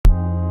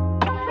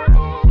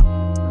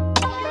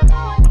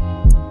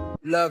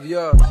Love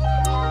yours. No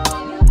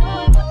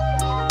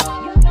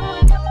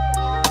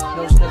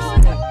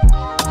such thing.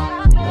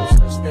 No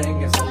such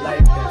thing as a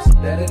life that's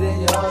better than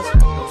yours.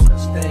 No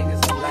such thing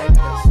as a life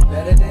that's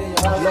better than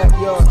yours. Love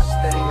yours. No such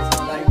thing as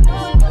a life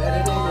that's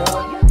better than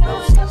yours. No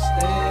such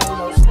thing.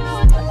 No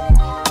such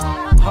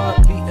thing. Heart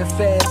beating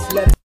fast.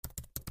 Let it.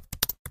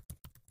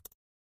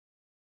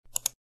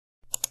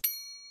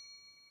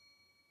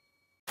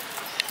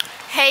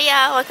 Hey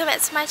y'all, welcome back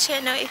to my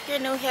channel. If you're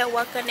new here,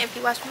 welcome. If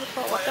you watched me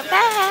before, welcome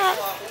back.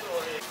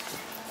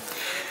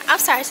 I'm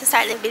sorry to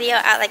start the video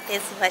out like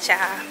this, but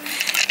y'all,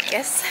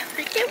 guess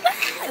freaking what?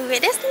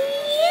 With this me.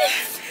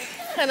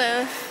 Hold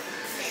on.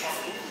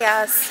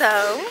 Y'all,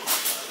 so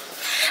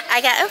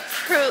I got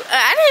approved.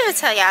 I didn't even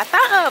tell y'all. I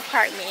found an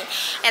apartment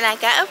and I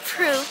got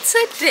approved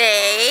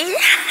today.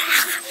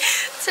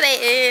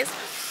 Today is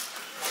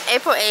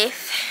April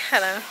 8th.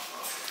 Hold on.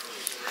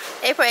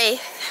 April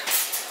 8th.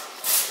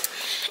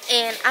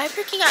 And I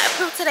freaking got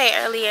approved today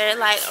earlier,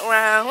 like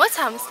around, what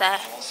time is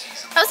that?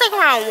 That was like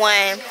around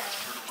 1.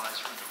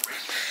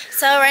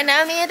 So right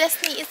now me and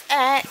Destiny is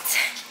at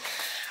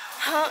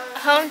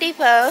Home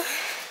Depot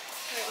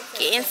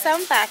getting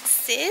some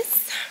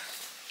boxes.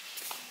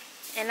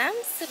 And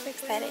I'm super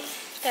excited.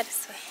 Go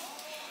this way.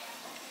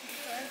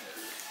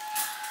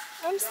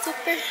 I'm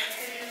super excited.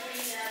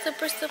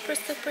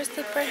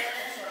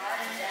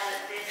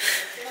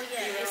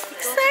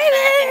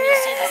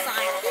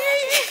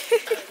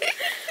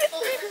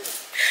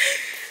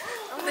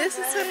 This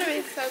is gonna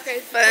be so crazy.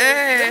 Fun.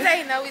 Didn't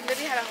they know we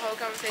literally had a whole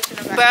conversation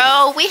about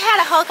Bro, we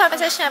had a whole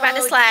conversation about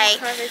this, like,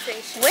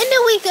 when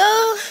did we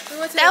go?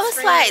 That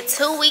was like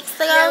 2 weeks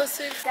ago. Yeah,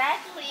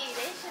 Exactly.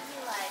 They should be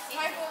like,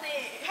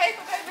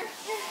 paper.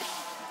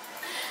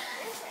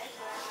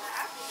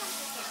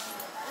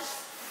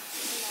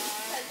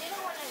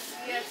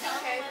 Yes,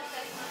 okay.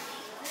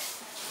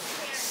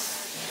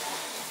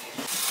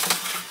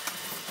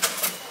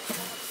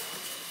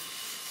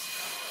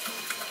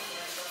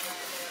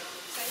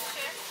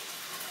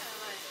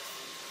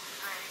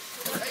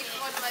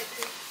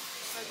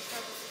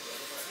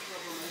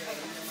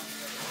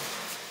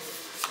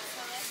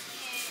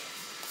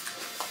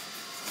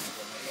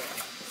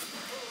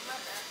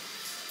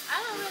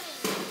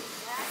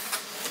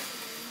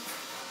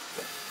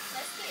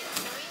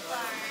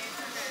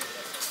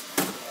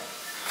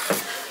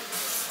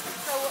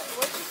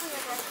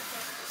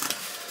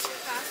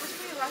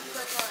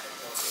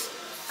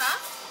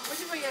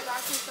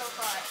 So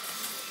far.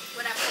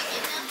 What I put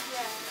in them?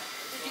 Yeah.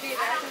 Did you get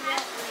I that? don't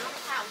have one. I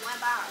only have one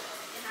box.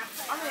 And I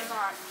put I'm in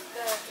box.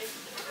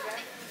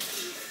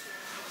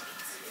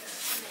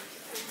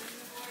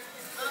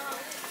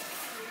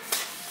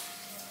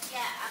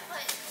 yeah, I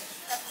put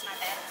stuff in my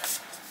bag.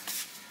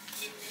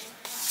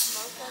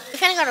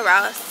 We're gonna go to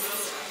Ross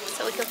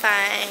so we can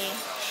find.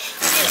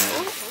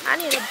 I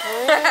need a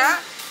broom.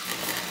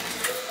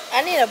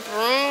 I need a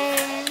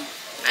broom.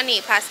 I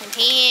need pots and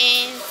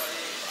pans.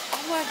 Oh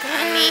my gosh.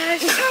 I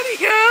need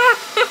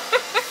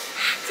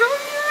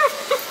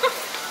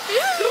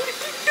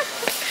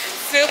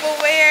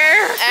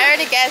silverware. I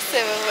already got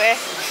silverware.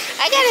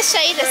 I gotta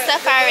show you the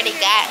stuff I already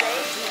got.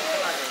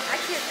 I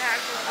cannot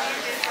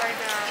believe this right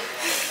now.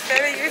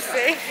 Better you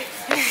say.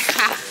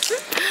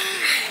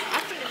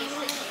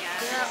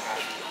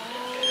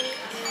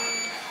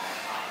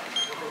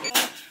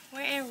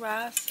 We're in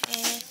Ross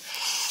and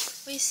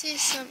we see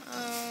some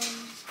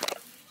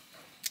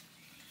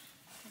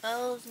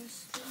bowls and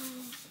stuff.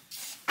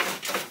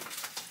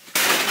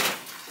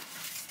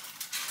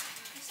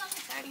 It's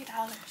only $30.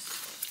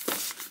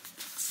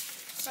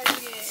 So you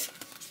get,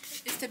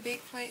 it's the big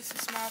plates, the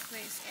small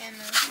plates, and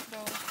the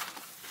bowl.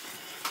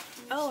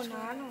 Oh no,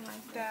 I don't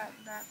like that.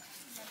 That.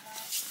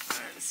 I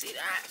don't see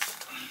that.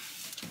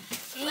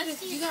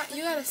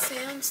 You got a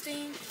Sam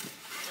steam?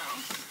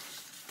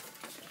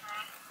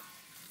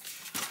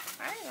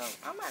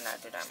 I might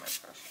not do that much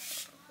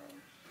first.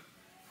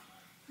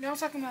 No, I'm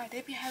talking about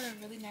they be having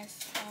really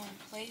nice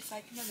plates,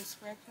 like, you know, the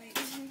square plates.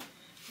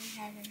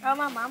 Oh,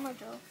 my mama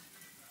do.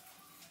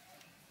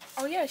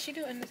 Oh yeah, she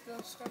do in this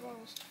little square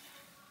bowls.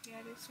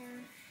 Yeah, this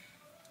one.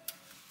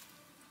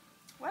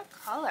 What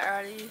color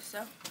are these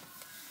though?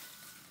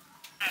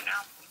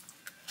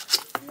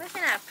 I'm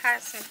looking at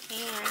pots and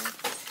pans.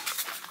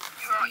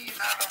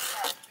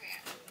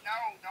 No,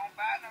 don't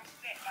buy no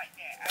set like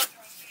that. I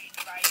told you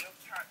to buy your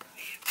pot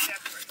pans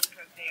separate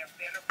because they are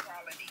better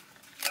quality.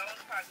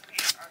 Those pot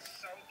pans are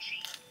so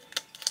cheap.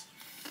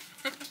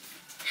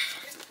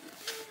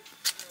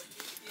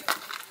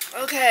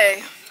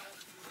 Okay.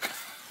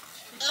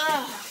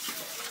 Ugh.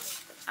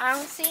 I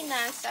don't see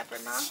none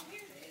separate, Mom.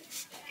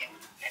 Yeah.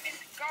 Let me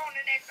go on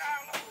the next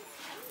aisle.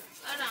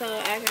 So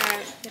I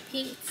got the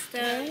pink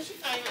stuff.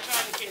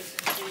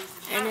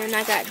 And then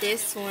I got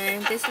this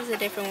one. This is a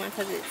different one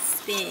because it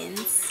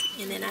spins.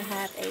 And then I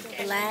have a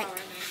black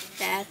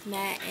bath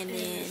mat and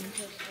then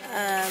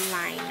a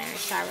liner,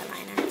 shower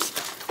liner.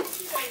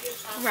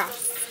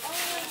 Ross.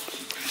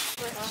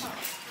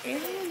 It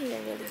don't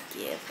even really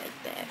give like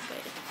that,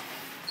 but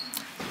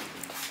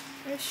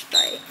it's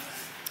straight.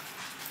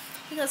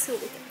 We gonna see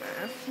what we can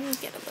find. Let me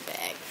get a little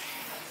bag.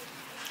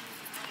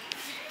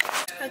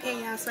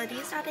 Okay, y'all, so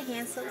these are the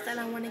hand soaps that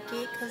I want to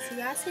get, because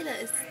y'all see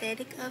the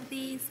aesthetic of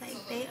these,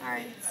 like they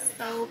are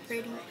so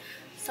pretty.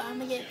 So I'm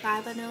gonna get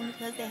 5 of them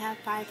because they have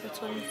 5 for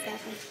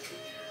 $27.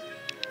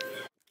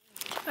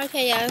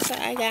 Okay, y'all, so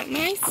I got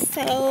my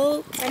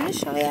soap. I'm gonna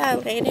show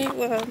y'all later.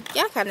 Well,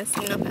 y'all kind of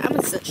seen them, but I'm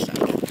gonna still show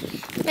you.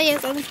 But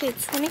yes, I'm gonna pay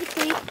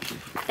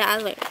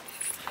 $23.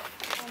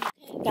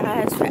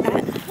 Guys, we're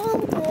at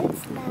home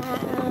now.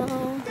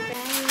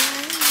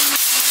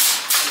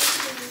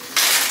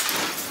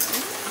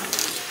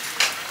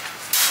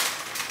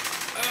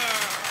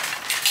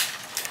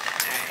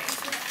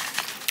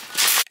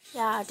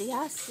 Y'all, do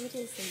y'all see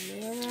this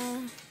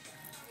mirror?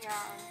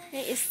 Yeah.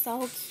 It is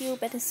so cute,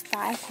 but it's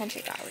 $500 for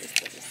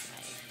this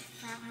thing.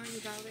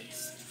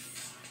 $500.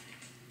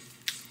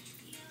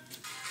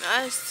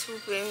 That's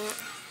too big.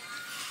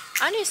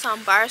 I need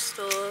some bar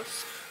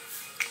stools,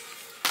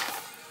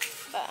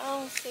 but I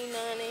don't see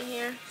none in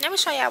here. Let me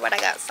show y'all what I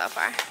got so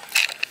far.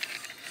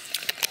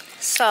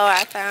 So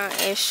I found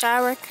a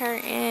shower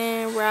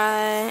curtain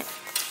rod.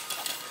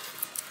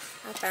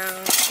 I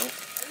found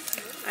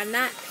a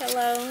knot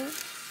pillow,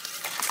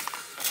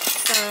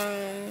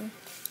 some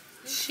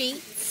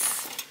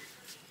sheets.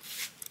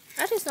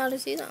 I just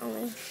noticed these are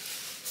only,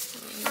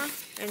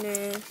 and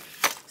then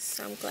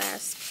some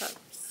glass cups.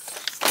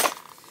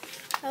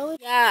 Oh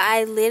yeah,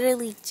 I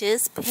literally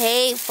just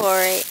paid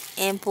for it,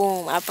 and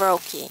boom, I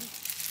broke it.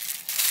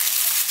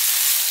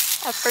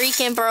 I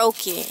freaking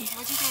broke it.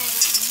 What you think?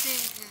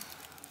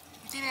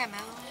 You think that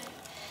mellow?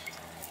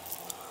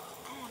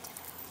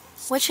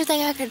 What you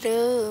think I could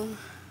do?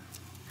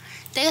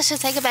 Think I should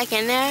take it back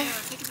in there? Yeah,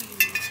 take it back.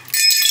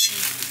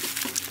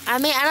 I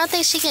mean, I don't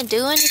think she can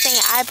do anything.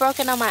 I broke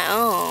it on my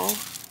own.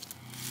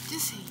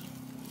 Just see.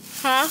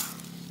 Huh?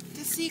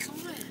 Just see, come on.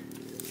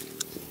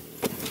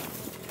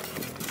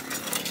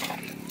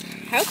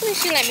 Hopefully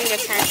she let me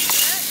return.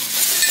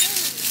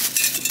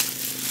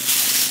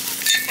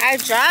 I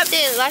dropped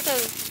it like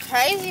a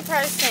crazy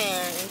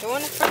person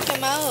doing the freaking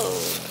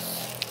mode.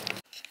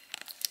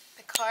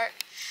 The cart.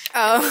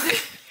 Oh.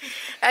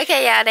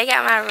 Okay, yeah, they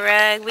got my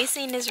rug. We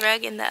seen this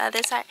rug in the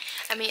other side.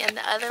 I mean, in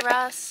the other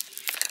Ross.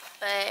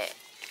 But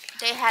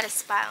they had a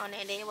spot on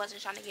it. They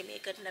wasn't trying to give me a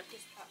good enough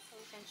discount. So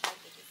we're gonna try to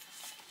get this.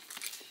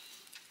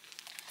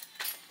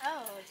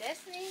 Oh,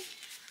 Destiny.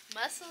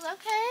 Muscles,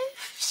 okay.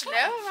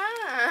 Never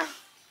mind.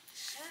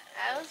 I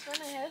was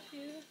gonna help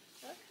you.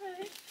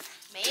 Okay.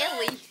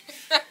 Manly.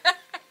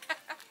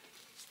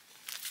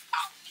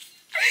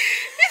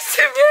 It's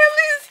the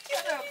manliest.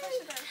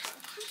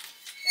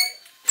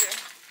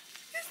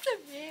 It's the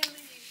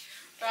manliest.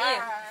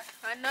 Yeah.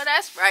 I know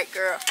that's right,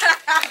 girl.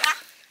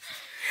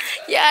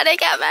 Yeah, they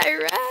got my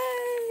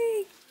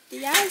rug. Do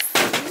y'all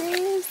see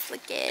this?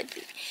 Look at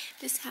it.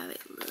 This is how it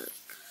look.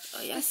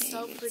 Oh, y'all It's can't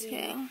so even pretty.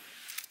 tell.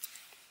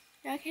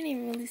 Y'all can't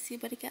even really see,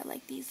 but it got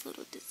like these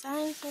little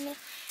designs on it.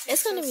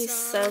 It's gonna be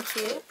so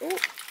cute. Ooh.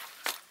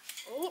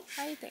 Oh,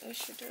 How do you think we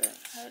should do it?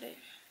 Hold it.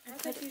 I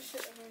think you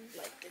should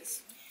Like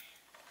this.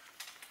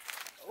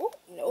 Oh,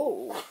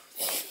 no.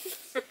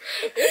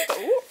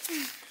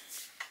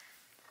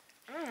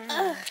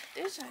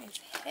 This one's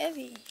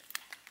heavy.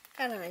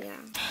 Hold on,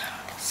 y'all.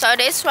 So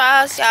this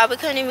Ross, y'all, we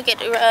couldn't even get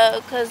the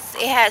rug because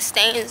it had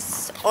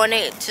stains on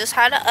it. Just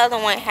how the other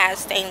one has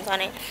stains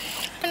on it.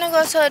 I'm gonna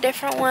go to a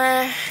different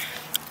one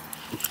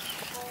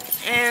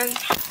and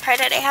pray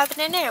that they have it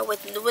in there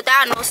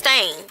without no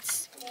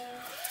stains.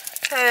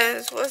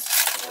 Cause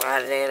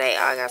why do they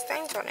all got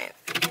stains on it?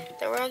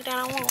 The rug that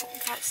I want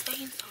got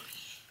stains on it.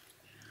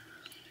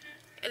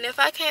 And if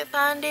I can't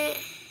find it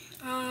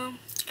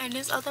in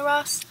this other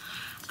Ross,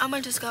 I'm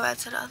gonna just go back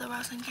to the other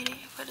Ross and get it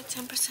for the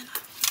 10%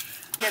 off.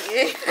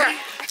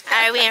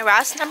 Alright, we in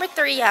Ross number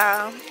 3, y'all.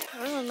 I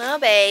don't know,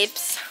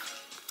 babes.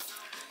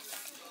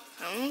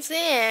 I don't see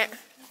it.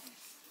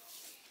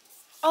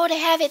 Oh, they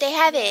have it, they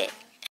have it.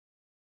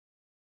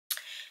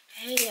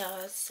 Hey,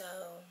 y'all, so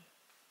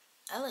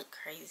I look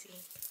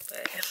crazy,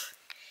 but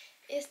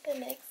it's the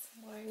next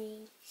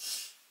morning.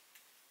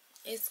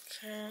 It's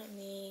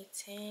currently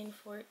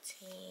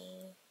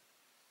 10:14.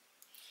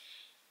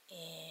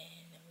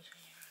 And let me show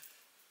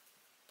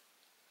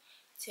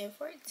y'all.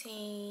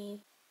 10:14,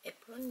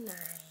 April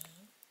 9th.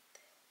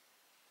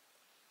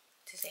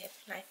 Today,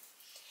 April 9th.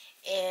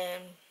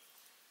 And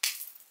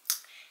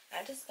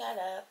I just got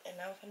up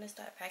and I'm gonna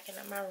start packing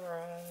up my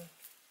room.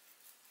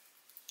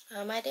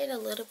 I did a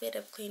little bit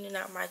of cleaning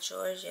out my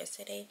drawers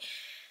yesterday,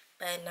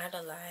 but not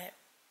a lot.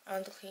 I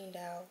only cleaned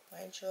out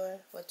my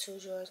drawer, well, 2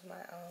 drawers,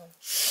 my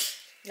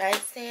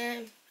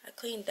nightstand. I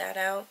cleaned that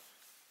out,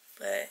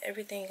 but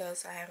everything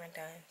else I haven't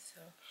done.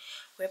 So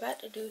we're about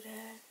to do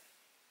that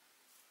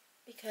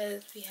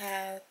because we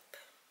have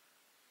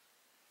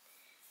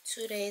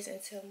 2 days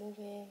until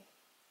moving.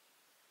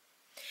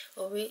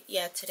 Well,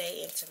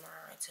 today and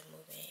tomorrow to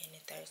move in, and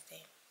then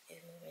Thursday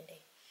is moving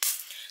day.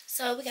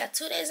 So we got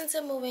 2 days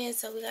until moving,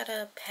 so we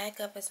gotta pack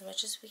up as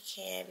much as we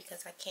can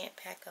because I can't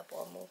pack up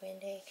on moving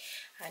day.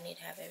 I need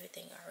to have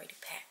everything already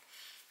packed.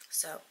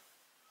 So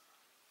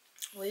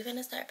we're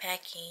gonna start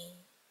packing.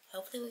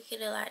 Hopefully we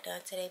get a lot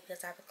done today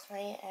because I have a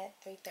client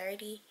at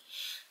 3:30.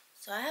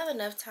 So I have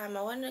enough time.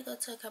 I wanted to go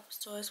to a couple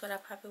stores, but I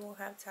probably won't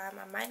have time.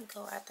 I might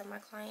go after my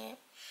client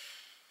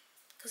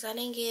because I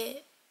didn't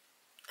get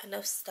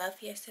enough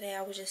stuff yesterday.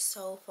 I was just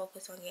so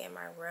focused on getting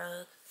my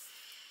rug.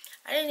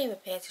 I didn't even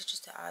pay attention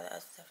to all the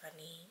other stuff I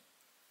need.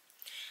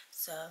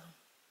 So,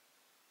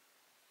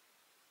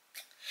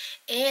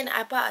 and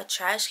I bought a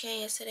trash can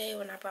yesterday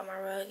when I bought my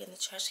rug, and the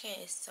trash can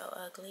is so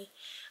ugly.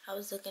 I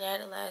was looking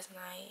at it last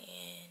night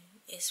and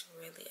it's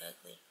really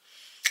ugly.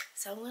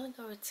 So I'm gonna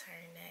go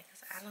return that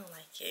because I don't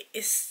like it.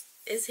 It's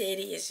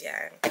hideous,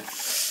 y'all.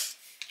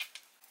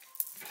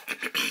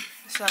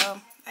 So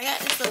I got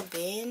this little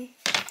bin.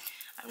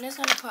 I'm just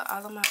gonna put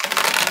all of my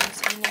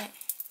things in it.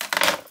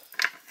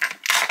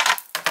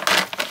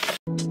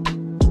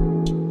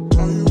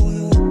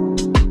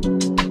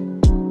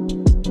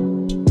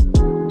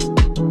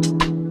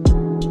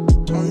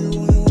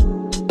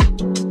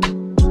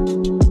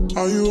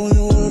 Are you on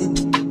your way?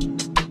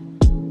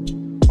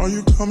 Are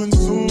you coming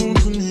soon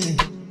to me?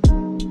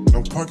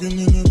 No parking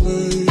in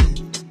LA,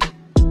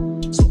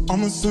 so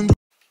I'ma send.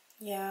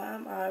 Yeah,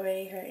 I'm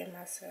already hurting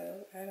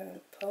myself. I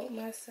done poked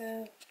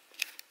myself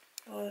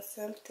on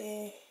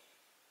something.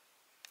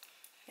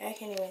 I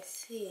can't even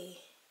see.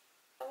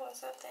 I want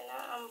something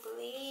now. I'm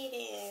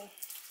bleeding.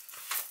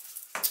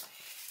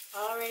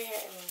 Already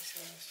hurting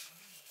myself.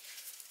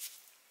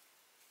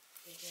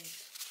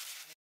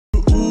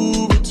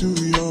 Uber to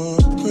your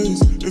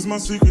place is my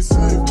secret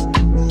safe.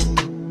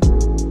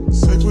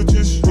 Safe with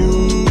just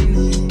you and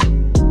me.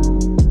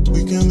 We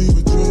can leave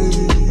a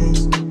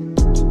trace.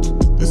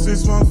 This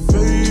is my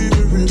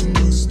favorite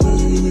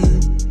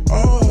mistake.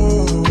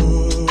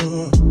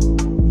 Oh,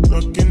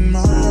 look in my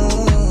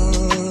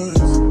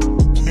eyes.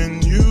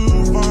 Can you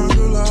find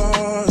the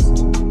lies?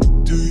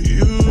 Do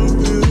you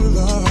feel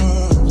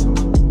alive?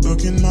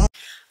 Look in my.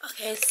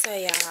 Okay, so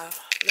y'all,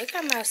 look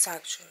at my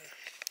sock drawer.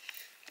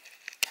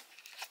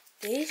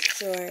 This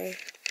drawer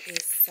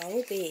is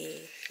so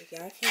big. If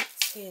y'all can't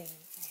tell,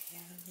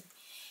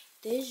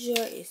 this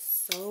drawer is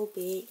so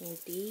big and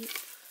deep,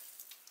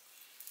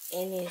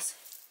 and it's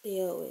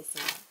filled with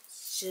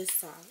socks. Just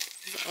socks.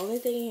 The only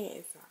thing in here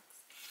is socks.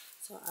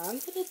 So I'm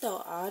gonna throw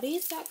all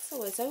these socks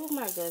away. Some of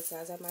my good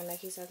socks, like my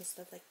Nike socks and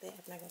stuff like that,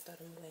 I'm not gonna throw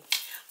them away.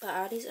 But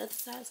all these other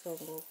socks gonna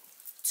go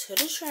to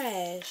the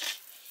trash.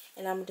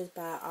 And I'm gonna just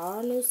buy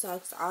all new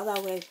socks. All I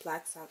wear is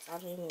black socks. I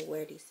don't even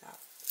wear these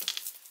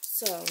socks.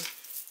 So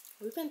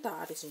we've been throw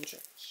all this in the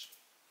trash.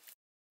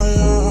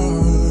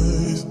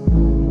 Eyes.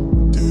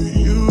 Do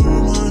you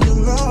mind the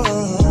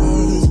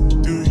lies?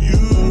 Do you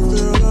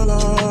feel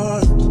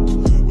alive?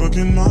 Look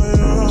in my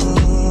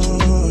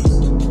eyes.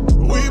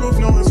 We both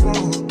know it's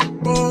wrong,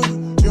 but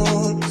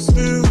you're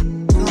still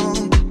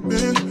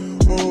coming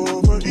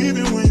over.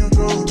 Even when you're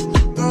gone,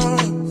 the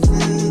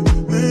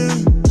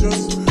feeling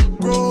just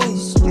grows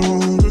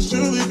stronger.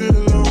 She'll leave it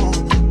alone,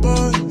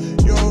 but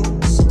you're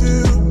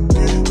still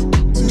getting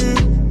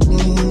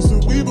closer.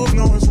 We both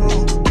know it's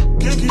wrong.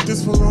 Can't keep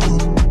this for long.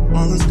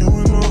 All that's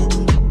going on,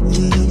 put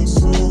it in a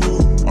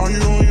song. Are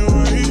you on your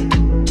way?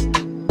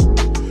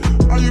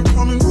 Are you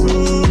coming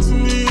soon to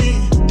me?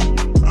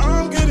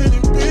 I'm getting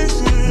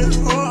impatient.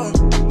 Oh,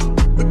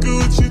 look at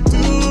what you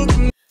do to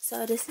me.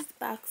 So this is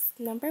box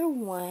number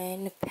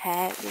 1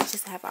 pack. We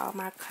just have all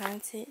my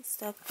content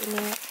stuff in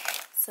it.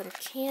 Some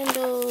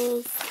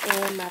candles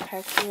and my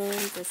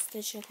perfumes, the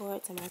extension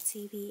cord to my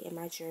TV, and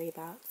my jewelry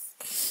box.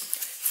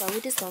 So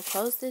we're just gonna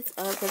close this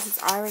up because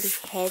it's already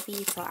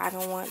heavy. So I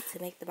don't want to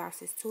make the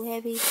boxes too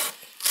heavy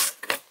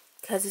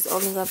because it's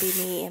only gonna be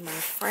me and my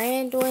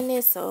friend doing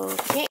this. So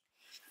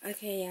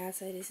okay, y'all.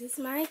 So this is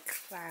my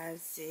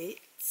closet.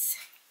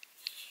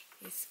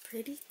 It's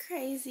pretty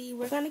crazy.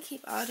 We're gonna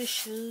keep all the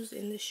shoes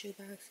in the shoe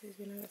boxes.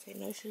 We're not gonna take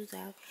no shoes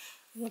out.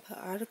 We're gonna put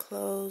all the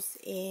clothes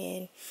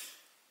in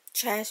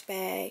trash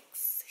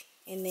bags.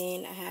 And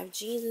then I have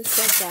Jesus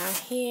stuff down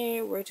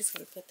here. We're just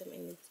gonna put them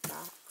in this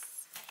box.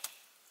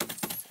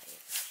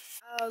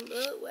 Oh,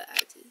 look what I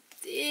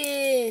just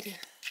did. It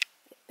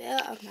fell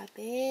off my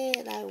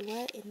bed. Like,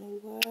 what in the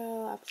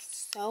world? I'm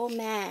so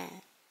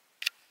mad.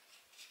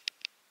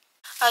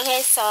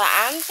 Okay, so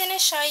I'm gonna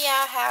show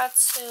y'all how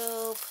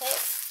to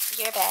put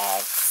your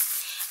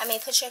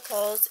put your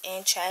clothes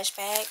in trash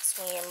bags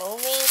when you're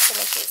moving to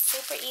make it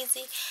super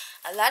easy.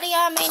 A lot of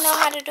y'all may know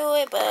how to do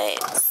it, but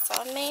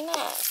some may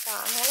not. So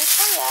I'm gonna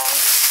show y'all.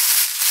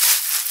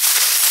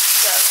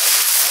 So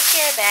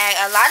take your bag.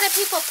 A lot of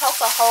people poke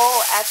a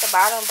hole at the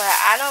bottom, but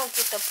I don't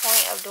get the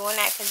point of doing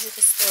that because you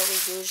can still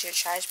reuse your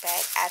trash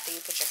bag after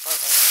you put your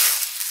clothes in it.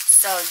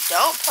 So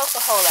don't poke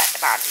a hole at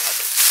the bottom of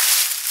it.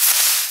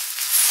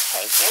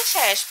 Take your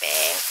trash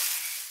bag.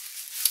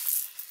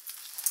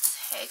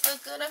 Take a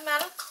good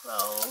amount of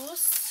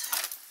clothes.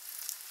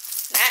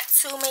 Not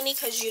too many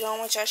because you don't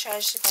want your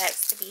trash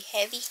bags to be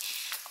heavy.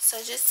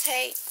 So just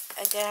take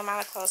a good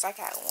amount of clothes. I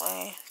got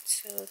 1,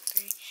 2,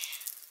 3,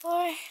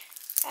 4,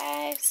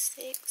 5,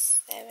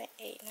 6, 7,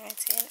 8, 9,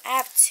 10. I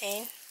have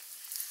 10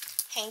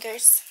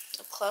 hangers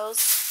of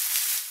clothes.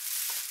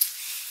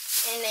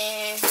 And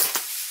then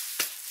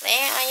lay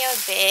it on your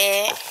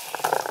bed.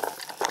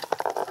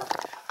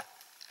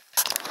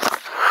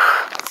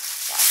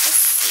 Y'all can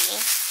see.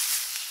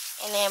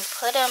 And then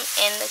put them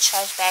in the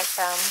trash bag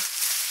from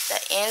the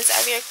ends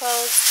of your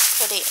clothes.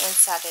 Put it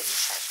inside of the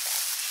trash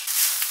bag.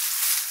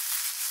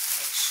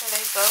 Make sure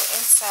they go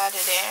inside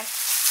of there.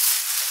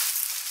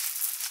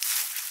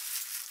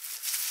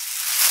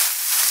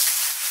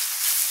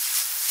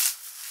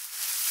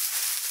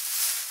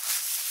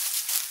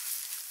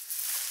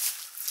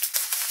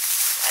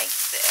 Like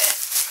that.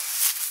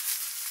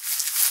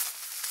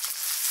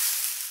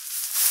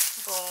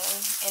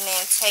 Boom. And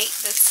then take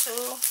the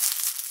 2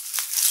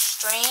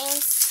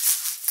 strings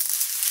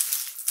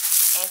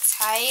and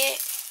tie it.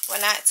 Well,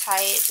 not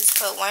tie it, just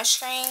put 1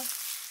 string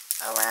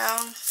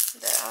around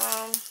the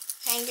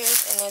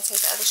hangers and then take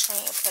the other string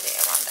and put it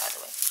around the other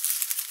way.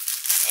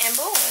 And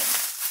boom.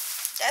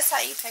 That's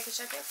how you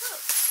package up your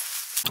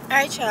clothes.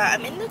 Alright, y'all,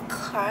 I'm in the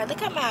car.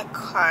 Look at my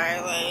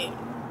car, like,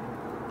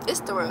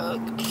 it's the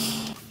rug.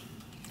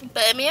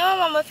 But me and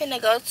my mama finna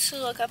go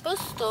to a couple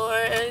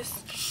stores.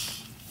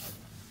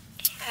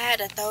 I had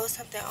to throw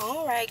something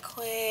on right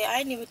quick. I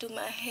didn't even do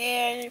my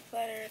hair,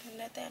 butter, or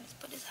nothing. I just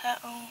put this hat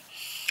on.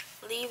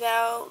 Leave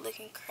out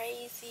looking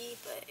crazy,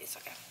 but it's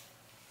okay.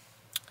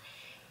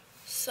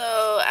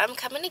 So I'm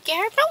coming to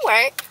get her from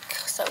work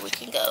so we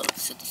can go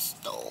to the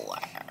store.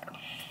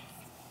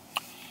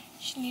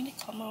 She need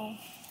to come on.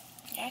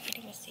 Y'all can't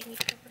even see me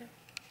through her.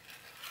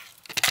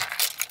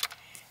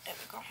 There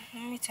we go.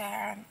 Let me tell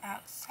her I'm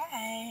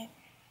outside.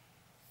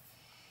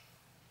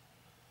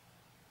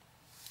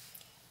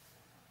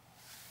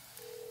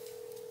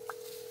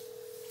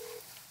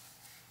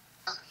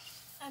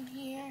 I'm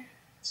here.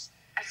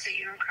 I see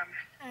you. I'm coming.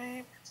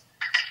 Alright.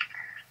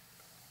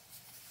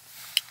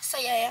 So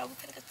yeah, we're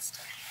gonna go to the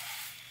store.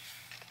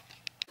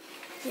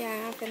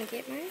 Yeah, I'm gonna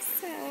get my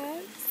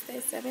socks.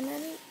 They're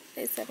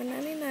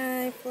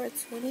 $7.99 for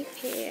 20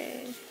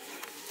 pairs.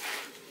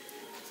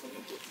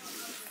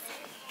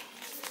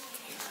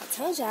 I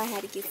told y'all I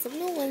had to get some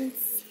new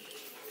ones.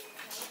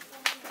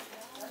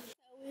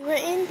 We were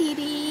in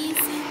Didi's.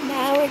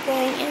 Now we're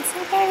going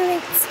into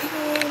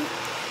Burlington.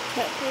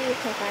 Hopefully we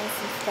can find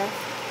some stuff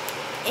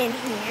in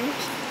here.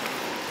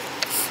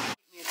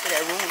 To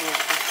that room,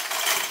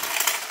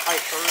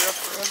 like for real,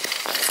 for real.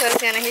 So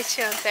it's gonna hit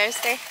you on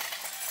Thursday?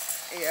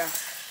 Yeah.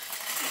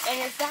 And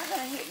it's not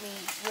gonna hit me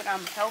when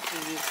I'm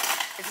helping you.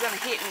 It's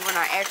gonna hit me when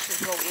I actually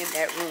go in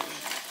that room.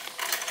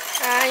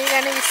 You're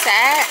gonna be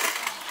sad?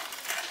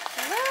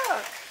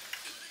 Look,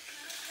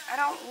 I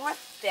don't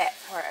want that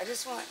part. I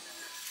just want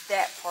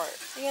that part.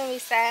 You're gonna be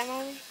sad,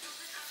 Mommy?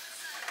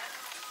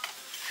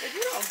 If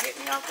you don't get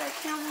me off that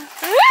camera.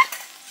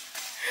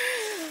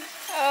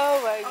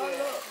 Oh my Oh god.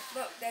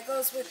 look, that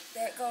goes with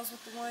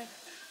the one.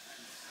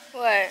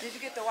 What? Did you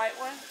get the white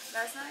one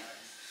last night?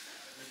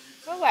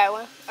 What white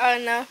one? Oh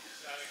no.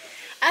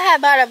 I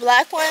had bought a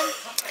black one,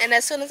 and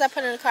as soon as I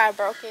put it in the car, I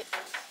broke it.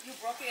 You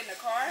broke it in the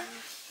car?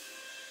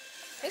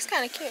 It's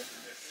kind of cute.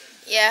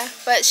 Yeah,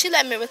 but she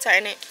let me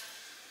return it.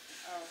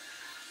 Oh.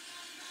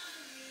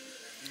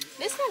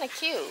 It's kind of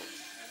cute,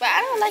 but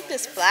I don't like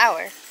this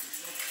flower.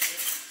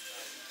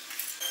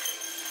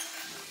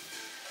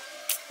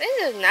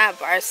 This is not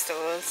bar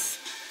stools.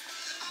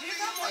 These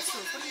are bar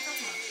stools. What are you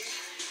talking about?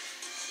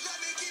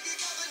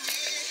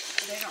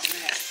 They don't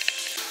match.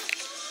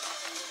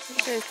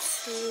 They're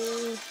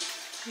too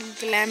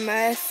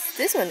glamorous.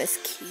 This one is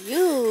cute.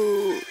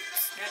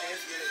 That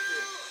is really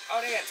cute. Oh,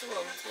 they got 2 of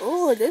them too.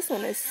 Oh, this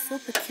one is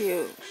super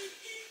cute.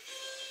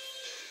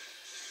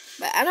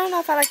 But I don't know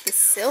if I like the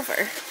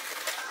silver.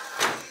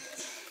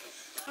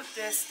 What's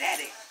the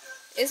aesthetic?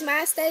 Is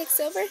my aesthetic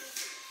silver?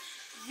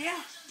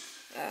 Yeah.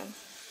 Oh.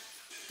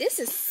 This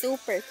is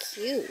super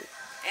cute.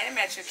 And it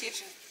matches your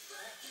kitchen.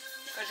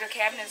 Because your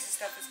cabinets and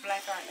stuff is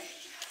black, aren't they?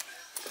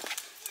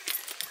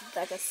 It's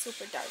like a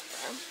super dark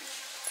brown.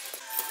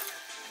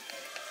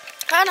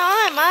 Hold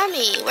on,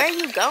 Mommy. Where are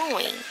you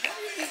going?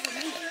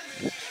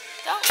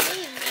 Don't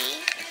leave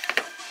me.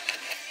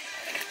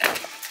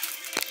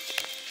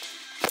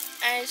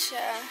 Alright,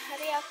 how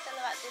do y'all feel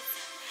about this?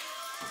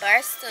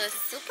 Bar stool is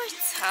super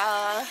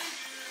tall.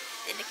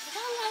 Then it can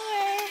go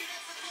lower.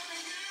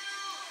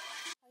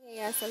 Okay,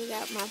 yeah, so we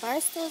got my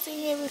bar stools in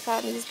here. We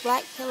found these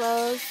black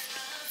pillows,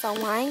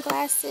 some wine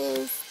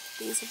glasses,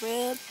 these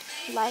red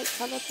light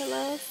color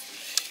pillows,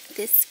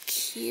 this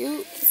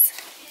cute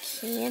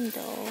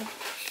candle,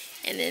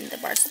 and then the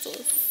bar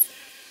stools.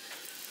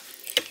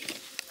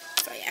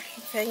 So yeah,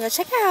 I'm gonna go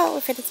check out.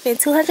 We're gonna spend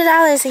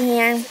 $200 in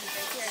here.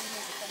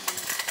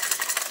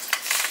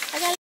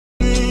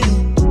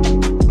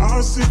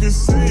 Our secret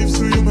safe,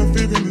 so you my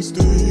favorite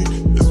mistake.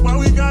 That's why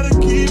we gotta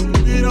keep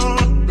it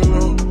on the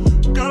low.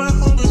 Got a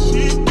hunger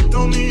shit,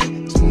 don't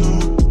need to know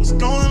what's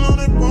going on.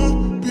 It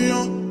won't be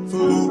on for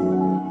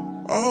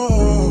long.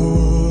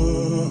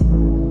 Oh,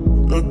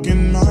 look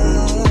in my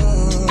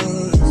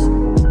eyes.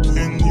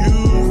 Can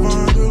you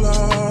find the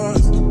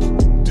lies?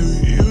 Do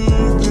you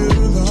feel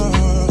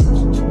alive?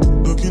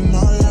 Look in my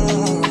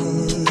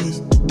eyes.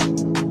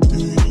 Do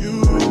you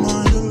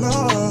mind the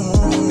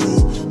lies?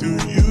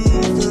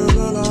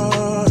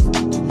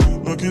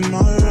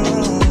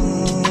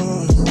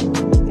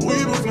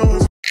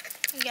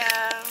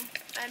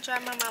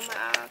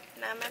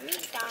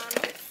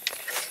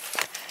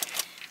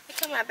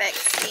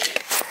 See,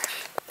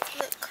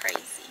 look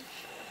crazy.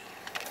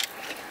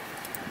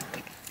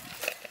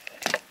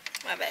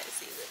 My back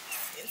seat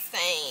looks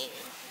insane.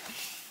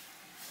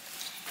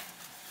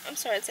 I'm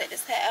sorry to take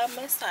this hat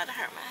out. It's starting to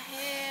hurt my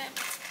head.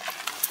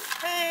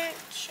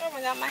 Oh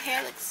my god, my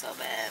hair looks so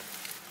bad.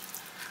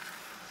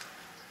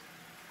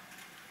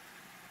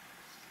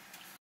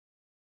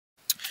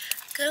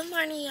 Good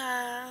morning,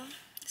 y'all.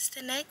 It's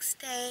the next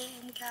day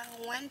and we got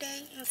one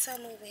day until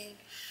moving.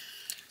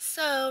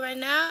 So right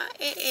now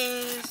it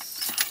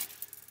is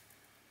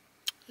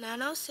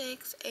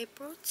 9:06,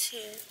 April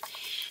 10th,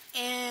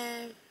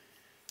 and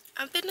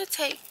I'm gonna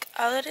take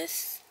all of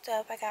this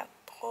stuff. I got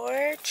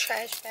 4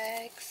 trash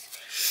bags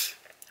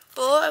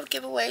full of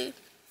giveaway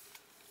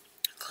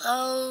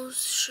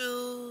clothes,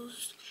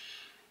 shoes,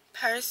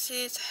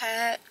 purses,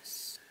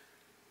 hats,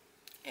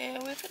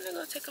 and we're gonna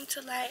go take them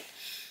to like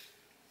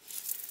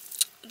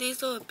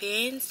these little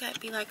bins that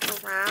be like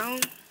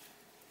around,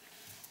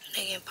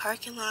 like in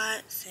parking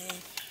lots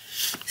and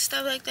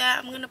stuff like that.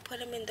 I'm gonna put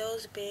them in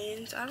those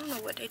bins. I don't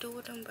know what they do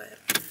with them, but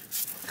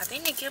I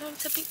think they give them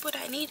to people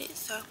that need it.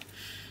 So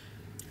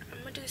I'm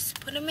gonna just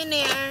put them in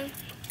there,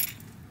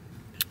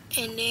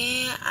 and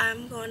then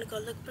I'm going to go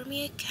look for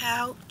me a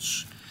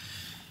couch.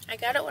 I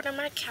gotta order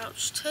my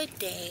couch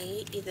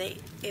today, either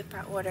if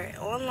I order it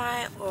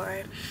online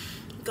or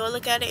go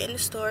look at it in the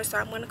store. So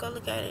I'm gonna go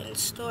look at it in the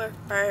store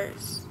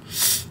first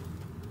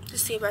to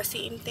see if I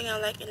see anything I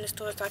like in the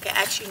store, so I can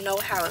actually know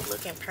how it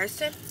looks in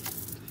person.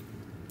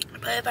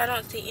 But if I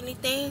don't see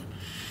anything,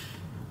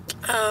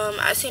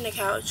 I seen a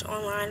couch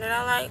online that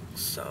I like,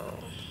 so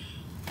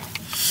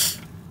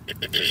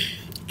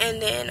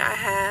and then I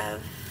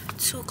have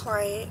 2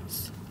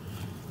 clients,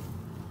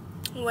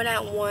 one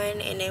at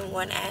 1 and then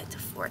one at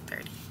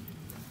 4:30.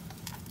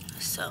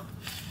 So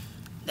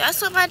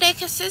that's what my day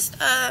consists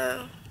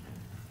of.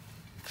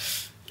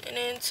 And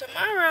then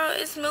tomorrow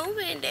is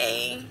moving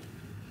day.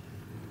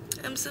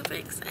 I'm super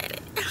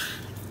excited.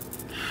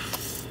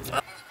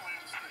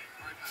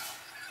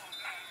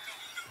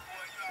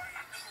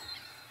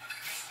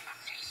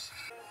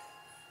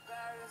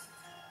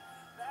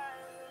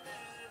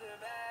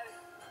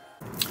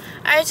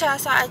 Alright, y'all,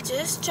 so I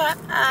just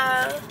dropped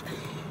out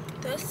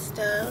the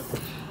stuff.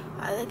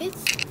 All of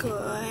it's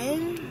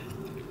good.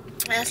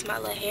 That's my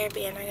little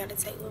hairband I gotta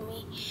take with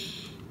me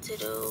to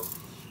do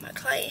my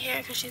client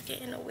hair because she's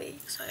getting a wig,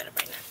 so I gotta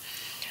bring that.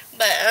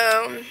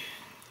 But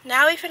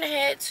now we finna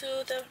head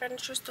to the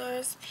furniture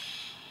stores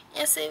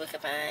and see if we can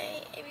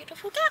find a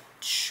beautiful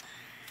couch.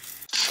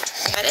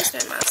 Yeah, this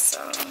been my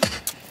song.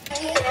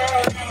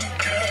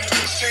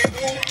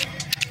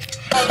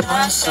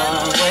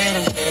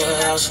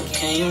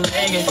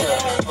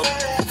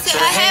 So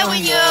I hate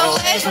when you're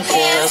away from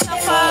here, so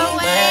far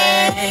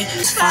away.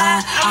 It's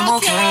fine, I'm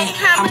okay.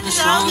 How much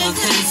longer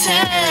could it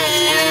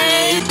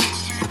take?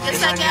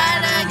 Guess I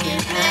gotta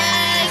get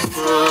next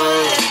to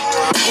it.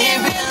 It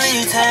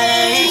really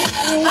takes.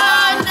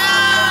 Oh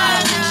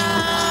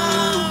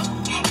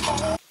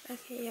no.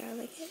 Okay, y'all,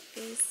 look at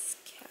this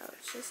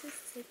couch. This is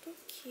super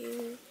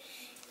cute.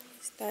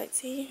 It's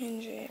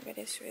 $1,300, but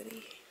it's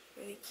really,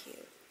 really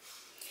cute.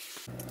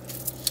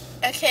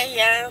 Okay,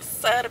 y'all,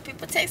 so the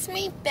people text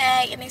me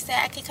back and they said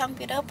I could come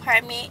get the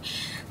apartment,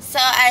 so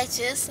I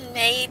just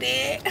made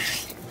it.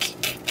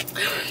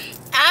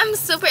 I'm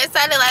super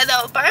excited. Like,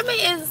 the apartment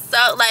is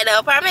so, like, the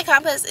apartment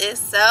complex is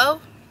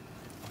so,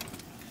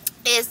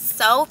 it's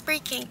so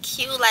freaking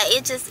cute. Like,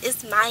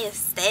 it's my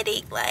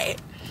aesthetic. Like,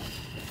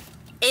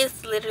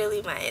 it's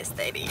literally my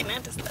aesthetic, and I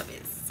just love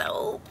it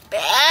so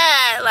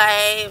bad.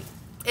 Like,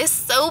 it's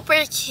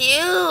super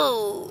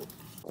cute.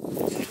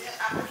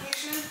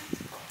 Application,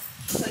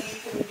 so you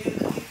can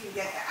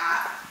get the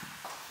app,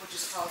 which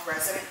is called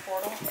Resident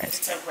Portal.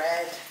 It's a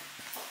red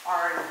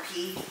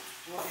R&P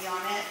will be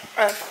on it.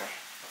 Okay.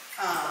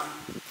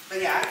 But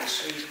yeah, I can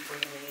show you before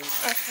you leave.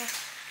 Okay.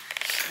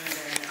 And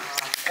then,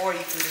 or you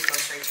can just go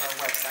straight to our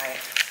website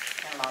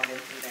and log in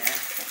through there.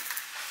 So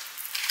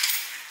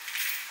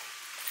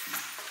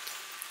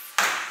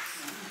I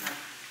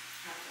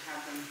have to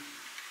have them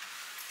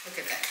look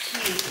at that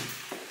key.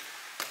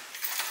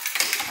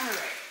 All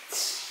right.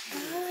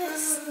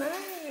 That's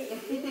nice.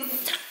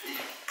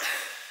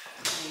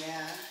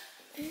 Yeah.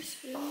 It's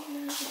really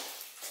nice.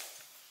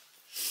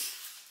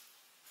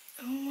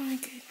 Oh my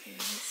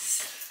goodness.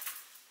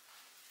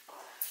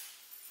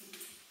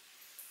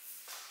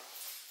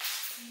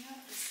 Yeah,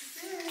 this is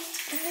it.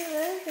 I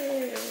love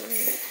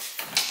it.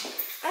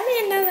 I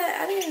didn't know that.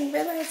 I didn't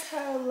realize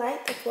how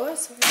light the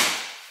floors were.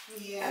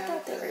 Yeah. I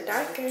thought they were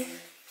darker.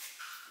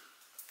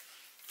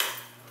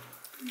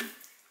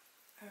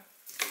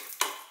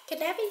 Can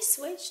that be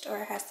switched, or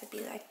it has to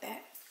be like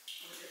that?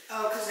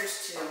 Oh, because there's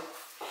 2.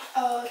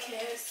 Oh, okay.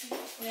 I see.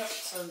 Yep.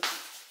 So.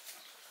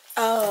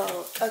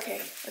 Oh,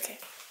 okay. Okay.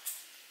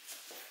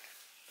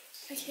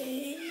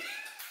 Okay.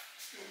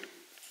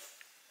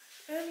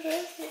 I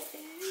love it.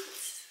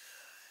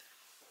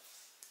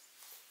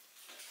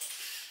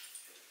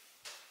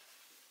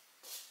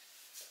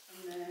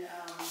 And then,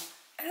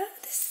 Oh,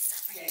 this is so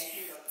yeah,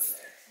 you can go through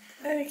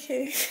there.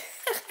 okay.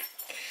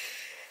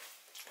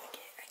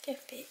 can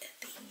fit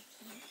a thing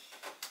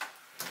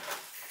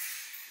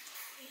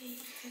here.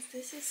 Because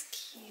this is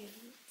cute.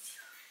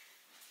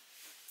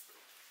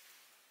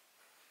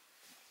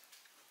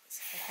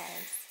 So it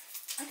has,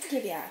 I can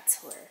give y'all a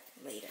tour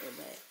later,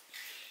 but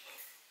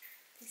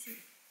this is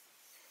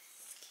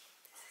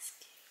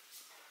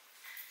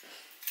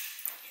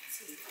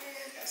cute.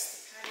 That's the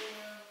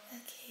patio.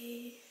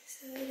 Okay,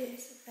 so it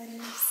is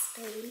enough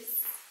space.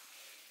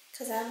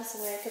 Cause I was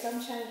worried, cause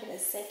I'm trying to get a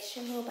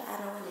sectional, but I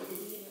don't want it to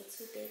be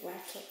too big where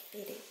I can't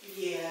fit it.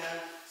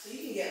 Yeah, so you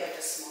can get like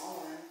a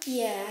small one.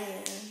 Yeah, I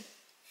am.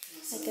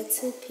 Like a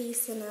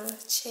 2-piece and a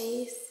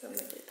chase. I'm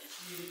gonna do that.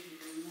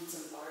 Mm-hmm.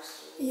 Some bar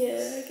stools.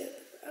 Yeah,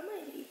 I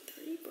might need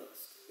 3 bar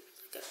stools.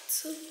 I got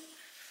 2.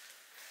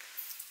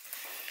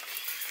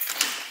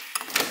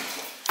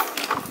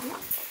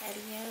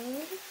 Patio.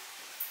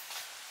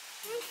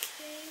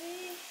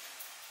 Okay.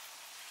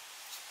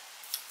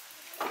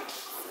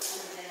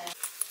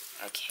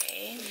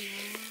 Okay.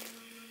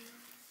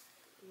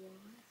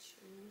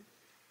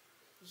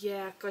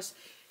 Yeah, because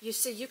you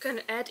see, you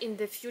can add in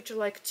the future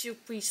like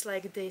 2-piece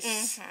like this.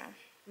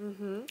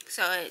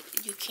 So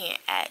you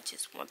can't add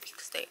just 1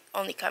 piece. They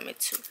only come in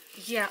 2.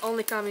 Yeah,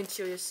 only come in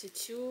 2. You see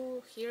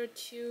 2 here,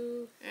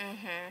 2.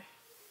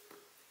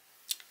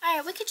 All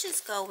right, we could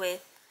just go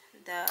with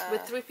the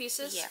With 3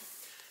 pieces. Yeah.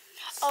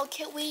 Oh,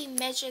 can we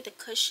measure the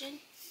cushion?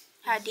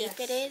 How deep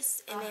it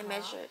is, and then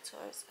measure it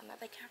towards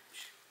another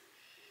couch.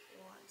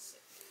 One second.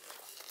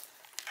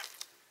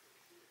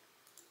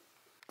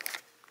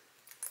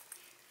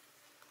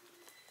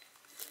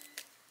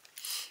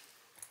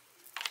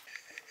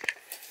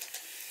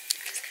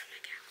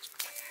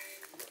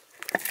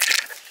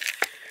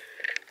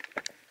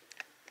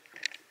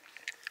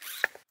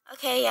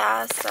 Okay,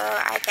 y'all, so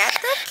I got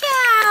the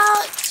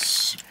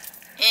couch,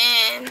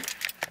 and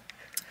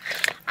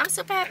I'm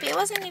super happy. It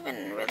wasn't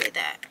even really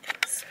that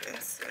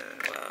expensive.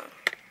 Well,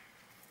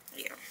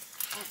 yeah.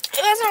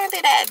 It wasn't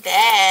really that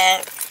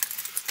bad.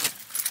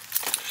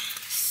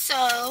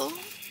 So,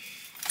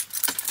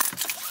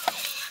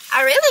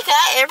 I really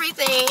got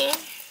everything.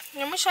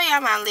 Let me show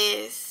y'all my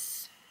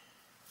list.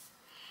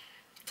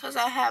 Because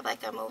I have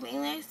like a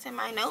moving list in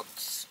my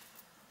notes.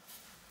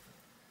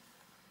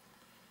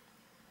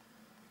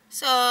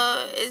 So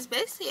it's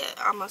basically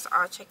almost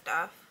all checked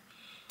off.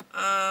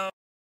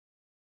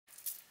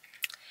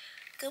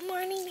 Good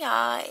morning,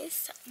 y'all.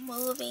 It's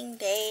moving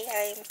day.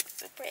 I'm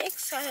super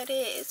excited.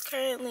 It's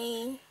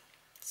currently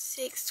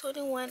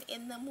 6:21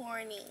 in the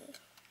morning.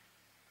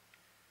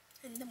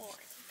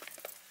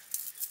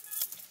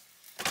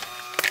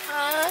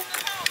 Huh?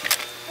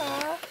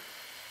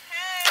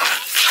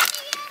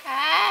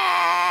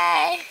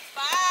 Hi.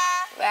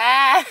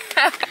 Bye.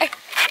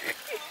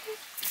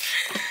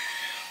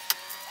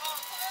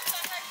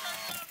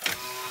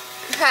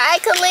 Hi,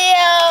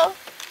 Khalil.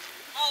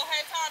 Oh,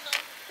 hey, Tana.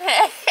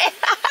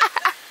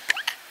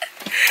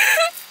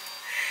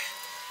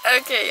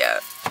 Okay, yo.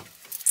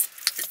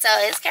 So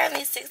it's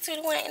currently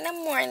 6:21 in the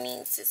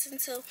morning, 6 and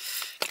 2.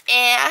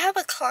 And I have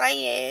a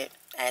client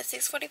at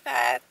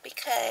 6:45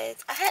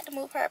 because I had to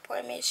move her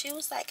appointment. She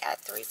was like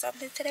at 3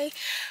 something today.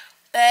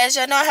 But as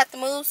y'all know, I have to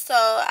move, so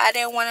I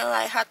didn't want to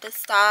like have to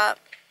stop.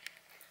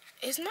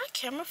 Is my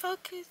camera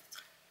focused?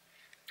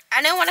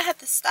 I didn't want to have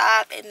to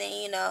stop and then,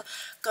 you know,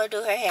 go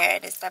do her hair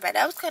and stuff.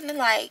 That was gonna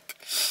like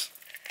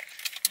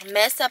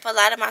mess up a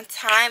lot of my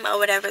time or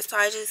whatever. So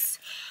I just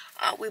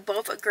we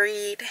both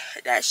agreed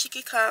that she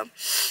could come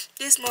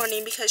this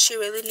morning because she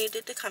really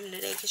needed to come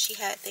today because she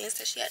had things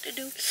that she had to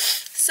do.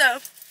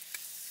 So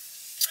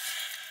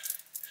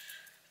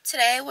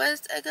today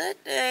was a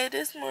good day.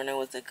 This morning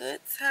was a good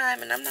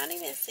time, and I'm not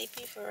even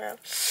sleepy for real.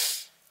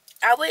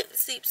 I went to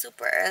sleep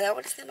super early. I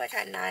went to sleep like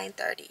at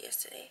 9:30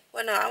 yesterday.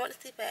 Well, no, I went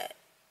to sleep at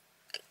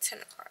like 10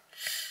 o'clock.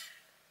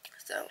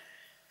 So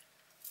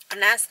I'm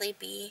not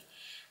sleepy.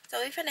 So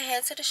we're gonna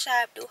head to the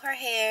shop, do her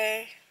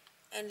hair,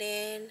 and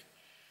then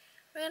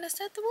we're gonna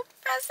start the movie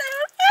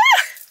process.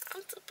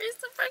 I'm super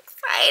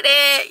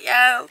excited.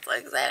 Yeah, I'm so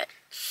excited.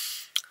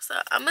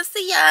 So I'm gonna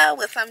see y'all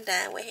once I'm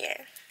done with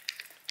hair.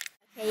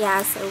 Okay,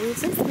 y'all, so we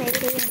just made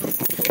it in.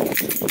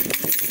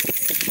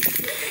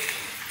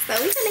 So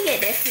we're gonna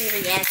get Destiny's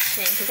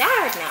reaction, because y'all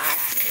already know I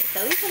seen it.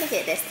 So we're gonna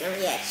get Destiny's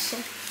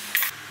reaction.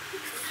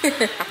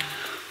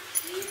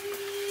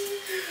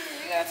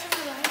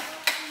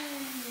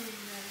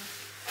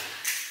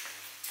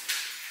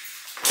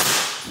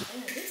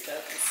 This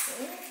stuff is so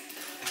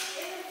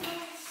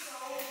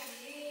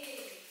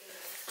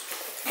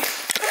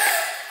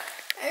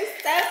I'm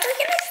so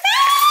freaking excited!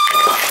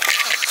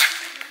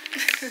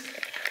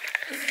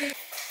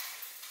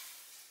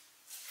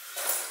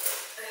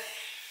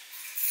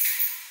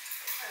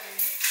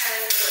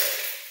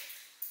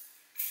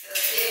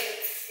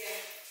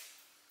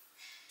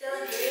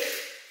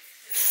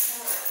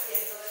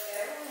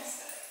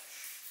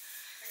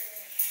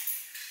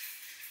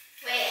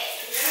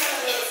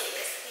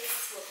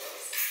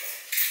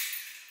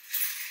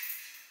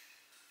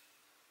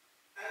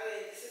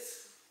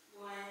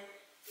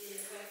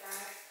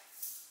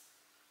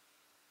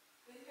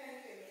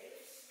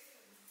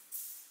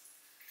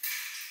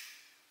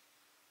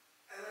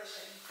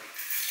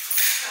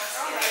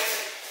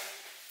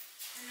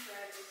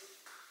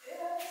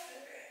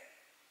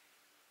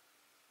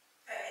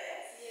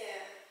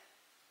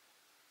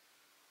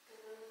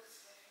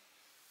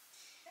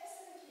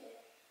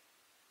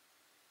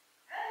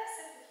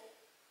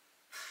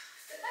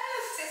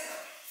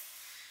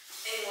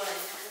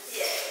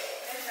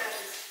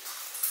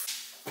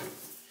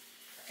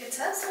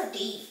 tub so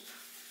deep?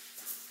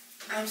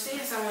 I'm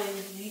seeing someone,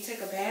 when you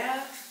take a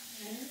bath,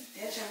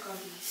 that junk gonna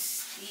be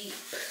steep.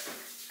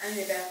 I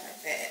need a bath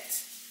like that.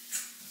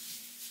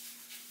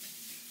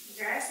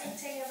 Girls need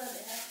to take a little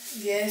bit.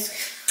 Yes.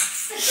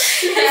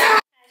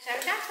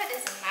 I'm trying to put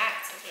this knot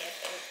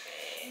together.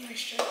 You're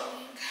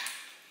struggling.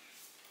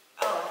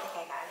 Oh, I think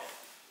I got it.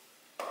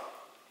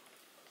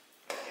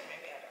 Okay,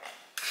 maybe I don't.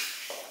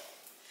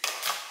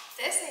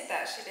 Destiny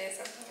thought she did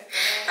something with that.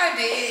 I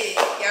did.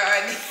 Y'all,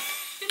 I did.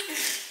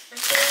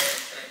 Okay.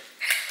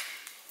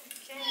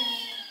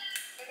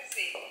 Let me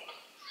see.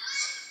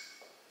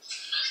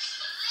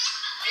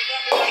 You're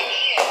gonna be like,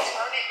 yeah,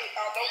 turn it the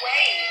other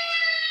way.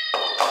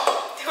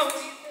 Don't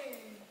you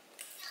think?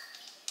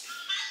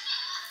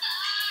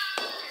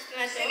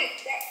 Is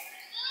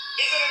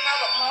it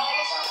another pole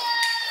or something?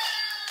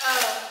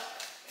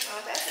 No,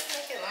 that should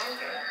make it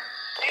longer.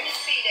 Let me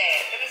see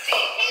that. Let me see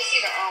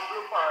the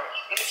blue part.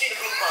 Let me see the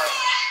blue part.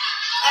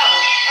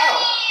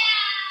 Oh.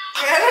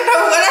 I don't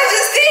know what I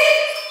just did.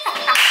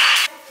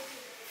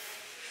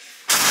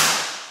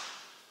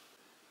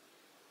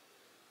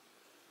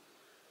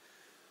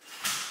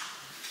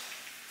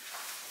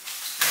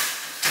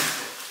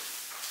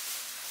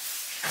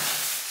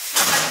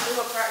 Blue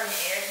apartment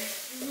air.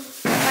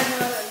 I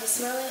know, you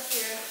smell it?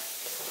 Yeah.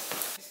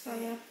 Oh,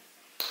 yeah.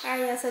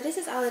 Alright, yeah, so this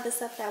is all of the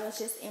stuff that was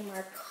just in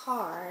my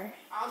car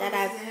that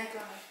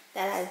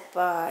I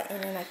bought,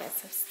 and then I got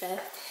some stuff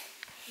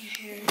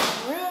here in the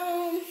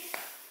room,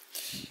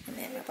 and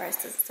then my purse.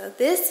 So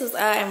this was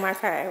all in my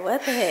car.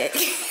 What the heck?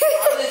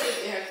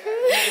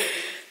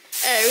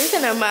 Alright, we're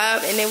gonna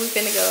mop, and then we're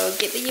gonna go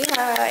get the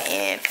U-Haul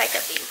and pack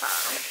up the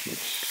U-Haul.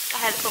 I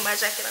had to put my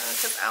jacket on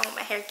because I don't want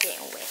my hair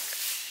getting wet.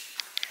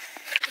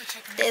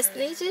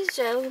 Destiny just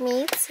drove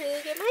me to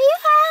get my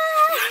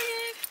U-Haul.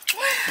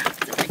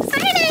 Super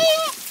excited.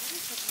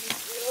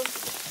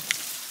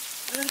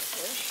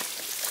 Okay.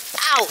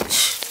 Ouch.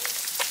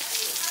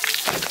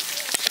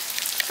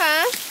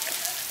 Huh?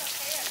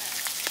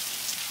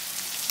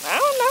 I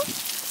don't know.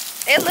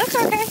 It looks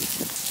okay.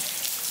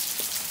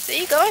 So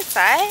you go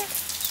inside?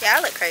 Yeah,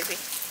 I look crazy.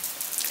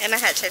 And I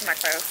had to change my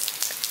clothes.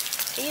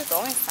 So you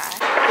go inside.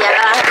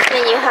 Yeah,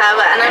 then you have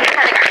it, and I'm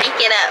trying to crank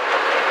it up.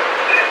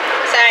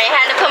 Sorry, I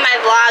had to put my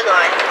vlog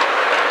on.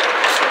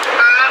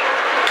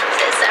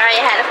 So sorry,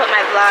 I had to put my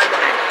vlog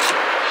on.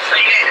 So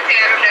you had to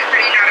tell them that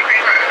you're not a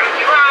great person.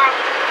 You wrong.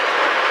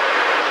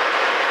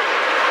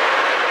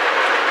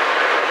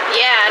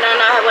 Yeah, I don't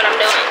know what I'm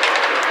doing.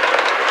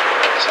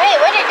 Wait,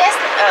 what did this?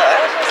 Oh, I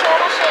was just saying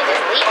I should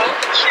just leave it.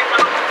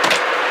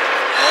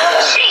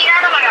 She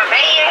got him like a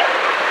man.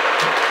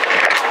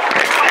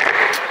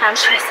 I'm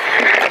stressing.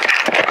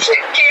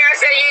 Karen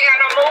said you ain't got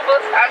no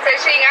movers. I said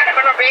she ain't got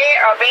him in a bed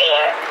or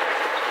bed.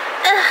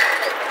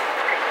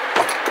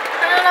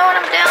 I don't know what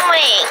I'm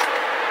doing.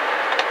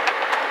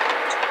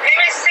 Let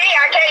me see.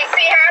 I can't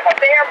see. How I'm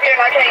supposed to help you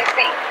and I can't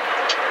see?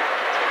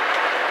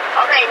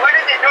 Okay, what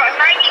is it doing? It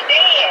might be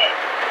dead.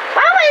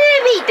 Why would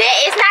it be dead?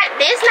 It's not.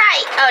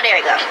 Oh, there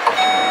we go.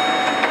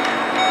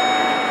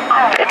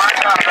 Oh my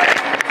God.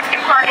 You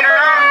cracking it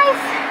up?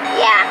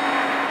 Yeah.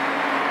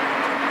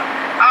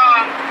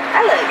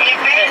 I look. It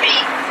may be.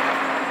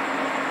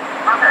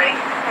 Okay.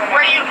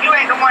 Where you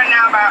ain't the one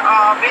now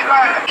about Big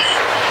Live?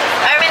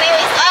 Urban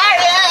News.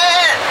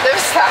 Let me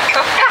stop.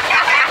 Let's stop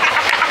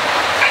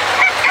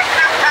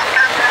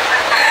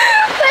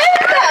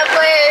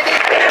playing.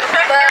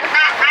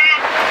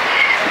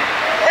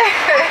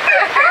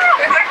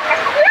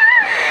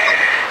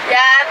 Yeah,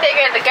 I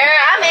figured the girl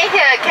I'm in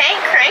here can't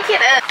crank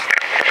it up.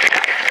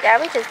 Yeah,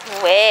 we just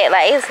wet.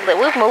 Like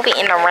we're moving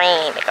in the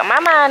rain. Look at my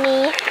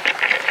mommy.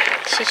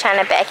 She's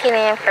trying to back it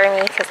in for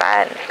me because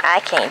I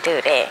can't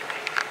do that.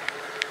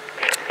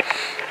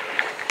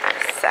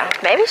 So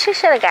maybe she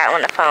should have got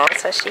on the phone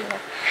so she.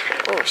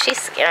 Ooh, she's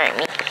scaring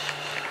me.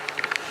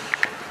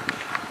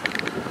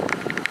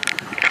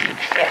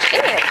 Yeah, she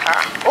need to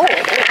call.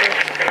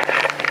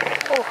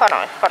 Ooh, hold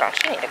on.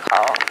 She need to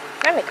call.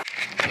 Let me call.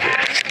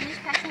 Yeah, we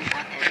finished packing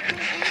up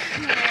everything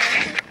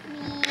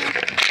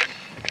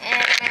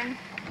and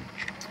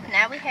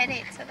now we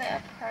headed to the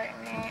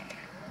apartment.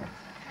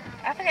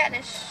 I forgot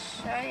to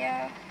show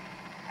y'all.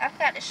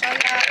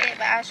 It,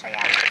 but I'll show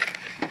y'all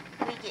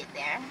when we get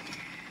there.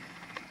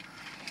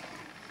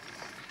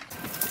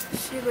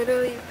 She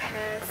literally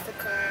passed the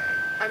car.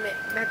 I mean,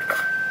 not the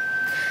car.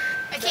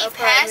 I keep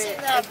passing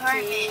the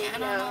apartment. I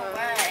don't know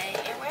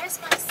why. And where's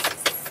my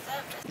stuff?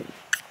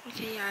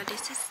 Okay, y'all,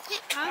 this is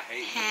it all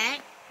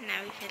packed.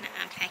 Now we're gonna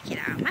unpack it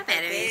out. My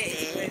battery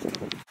is dead.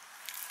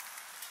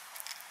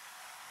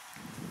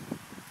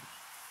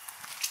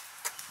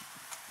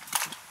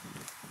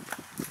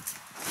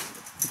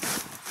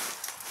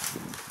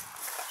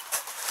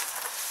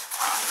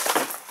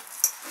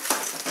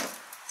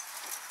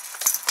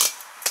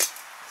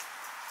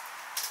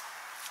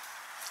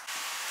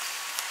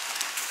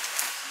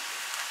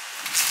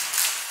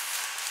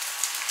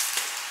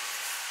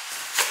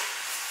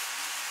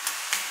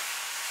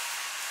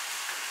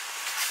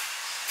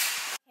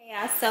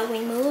 Yeah, so we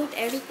moved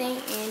everything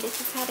and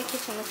this is how the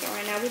kitchen looking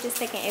right now. We're just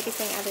taking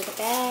everything out of the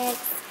bags.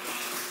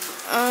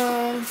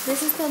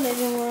 This is the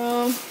living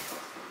room.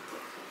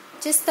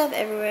 Just stuff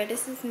everywhere.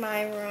 This is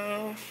my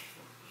room.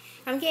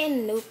 I'm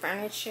getting new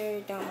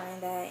furniture, don't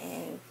mind that.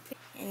 And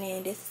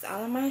then this is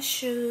all of my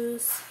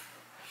shoes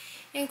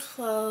and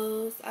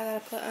clothes. I gotta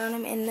put on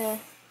them in the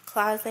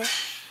closet.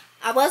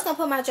 I was gonna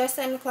put my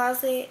dresser in the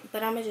closet,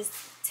 but I'm gonna just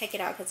take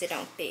it out because it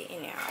don't fit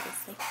in there,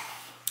 obviously.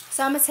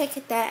 So I'm gonna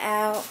take that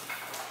out,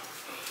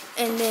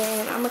 and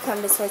then I'm gonna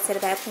come this way to the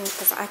bathroom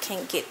because I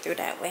can't get through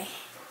that way.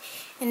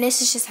 And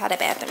this is just how the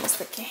bathroom is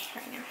looking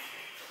right now.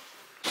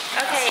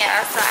 Okay,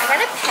 y'all, so I got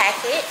a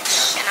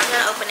package, and I'm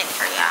gonna open it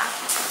for y'all.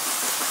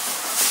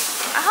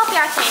 I hope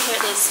y'all can't hear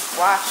this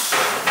wash.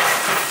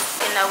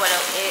 You know what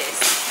it is.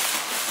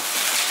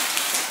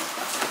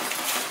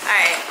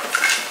 Alright,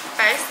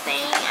 first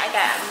thing, I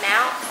got a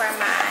mount for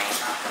my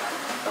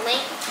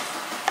blink.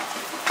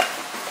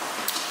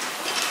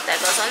 That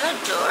goes on the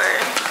door.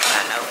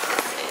 I know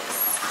what this is.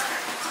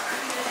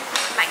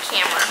 My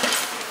camera.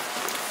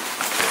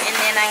 And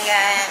then I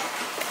got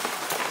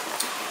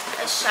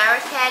a shower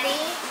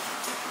caddy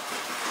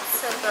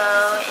to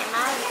go in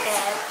my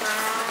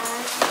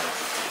bathroom.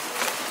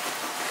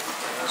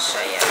 Let me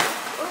show you.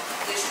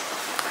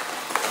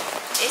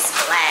 It's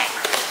black.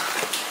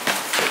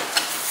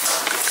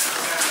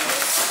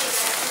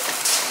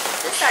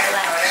 This is a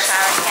black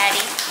shower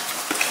caddy.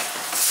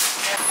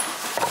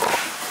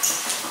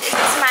 This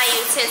is my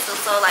utensils,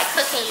 so like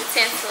cooking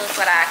utensils,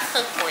 what I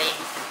cook with.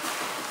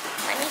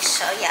 Let me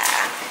show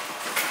y'all,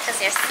 because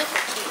they're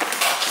super cute.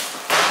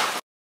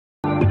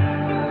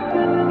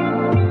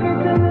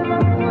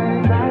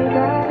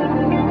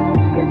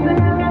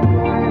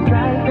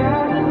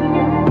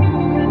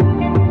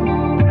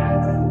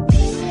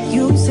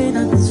 You say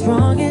nothing's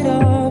wrong at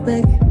all,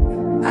 baby.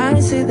 I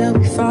say that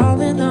we're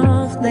falling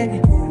off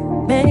lately.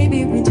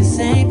 Maybe we just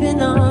ain't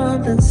been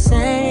on the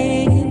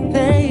same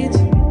page.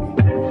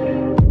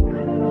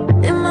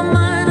 In my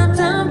mind, I'm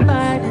done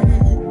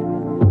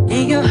fighting.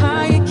 In your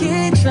heart, you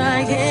keep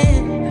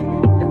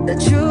trying. The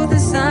truth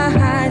is not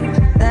hiding.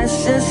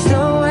 That's just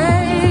the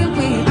way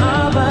we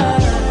are.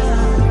 But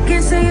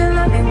can't say you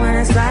love me when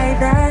it's like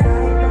that.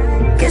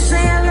 Can't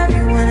say I love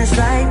you when it's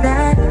like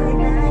that.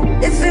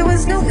 If it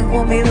was new, it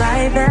won't be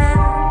like that.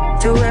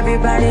 To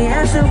everybody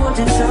else, it will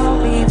just show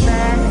me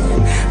back.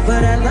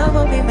 But I love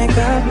when we make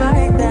up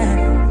like that.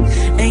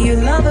 And you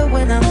love it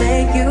when I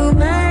make you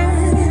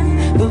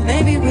mad. But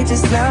maybe we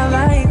just love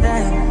like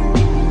that.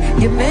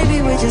 Yeah,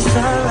 maybe we just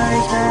love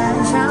like that.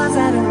 Times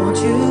I don't want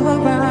you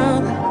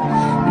around.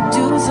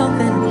 You do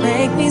something to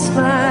make me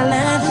smile.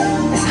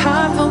 And it's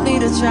hard for me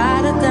to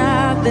try to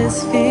stop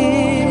this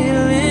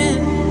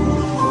feeling.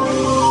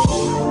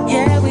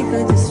 Yeah, we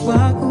could just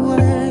walk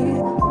away.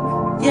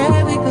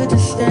 Yeah, we could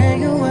just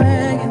stay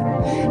away.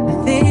 The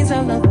things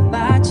I love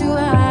about you,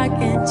 I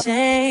can't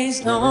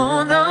change.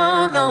 No,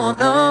 no, no,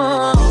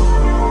 no.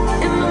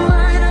 In my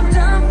mind, I'm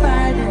done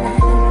fighting.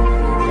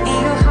 In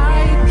your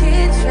heart, you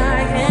keep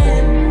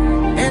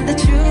trying. And the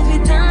truth, we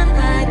done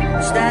hiding.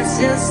 That's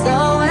just the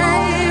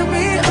way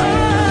we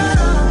are.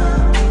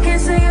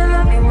 Can't say you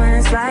love me when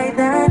it's like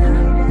that.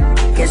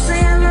 Can't say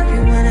I love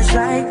you when it's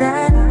like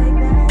that.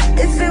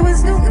 If it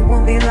was new, it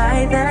won't be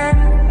like that.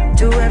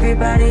 To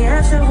everybody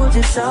else, it will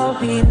just show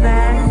me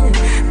back.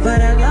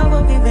 But I love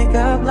when we make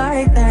up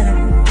like that.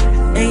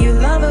 And you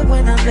love it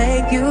when I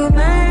make you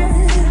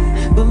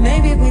mad. But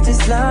maybe we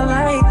just love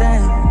like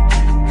that.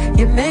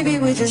 Yeah, maybe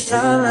we just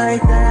love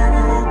like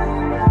that.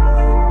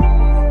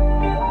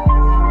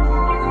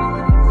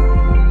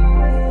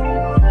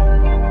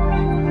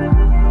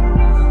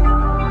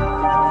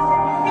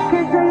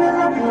 Can't say you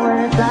love me when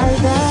it's like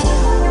that.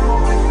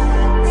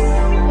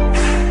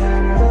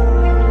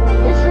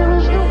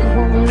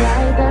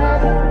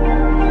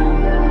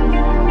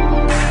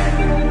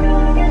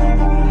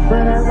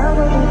 But I love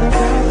when we make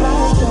up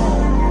like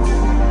that.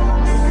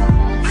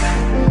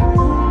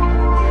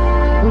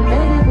 Well,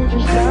 maybe we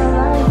just love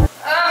like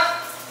that.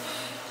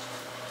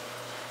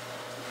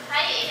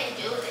 How you even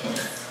do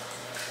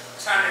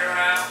this? Turn it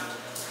around.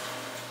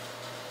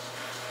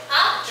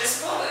 Huh? Just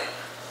pull it.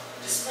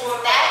 Just pull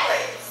it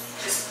Backwards.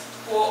 Just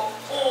pull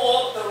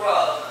the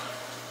rug.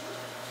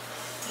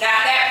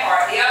 Not that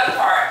part, the other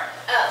part.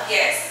 Oh.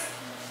 Yes.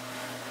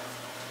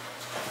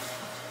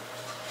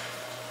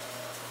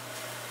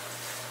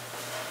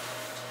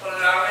 Pull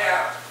it all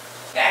out.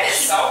 That is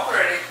so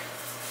pretty.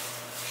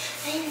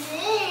 I know.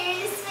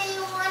 This is what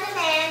you want,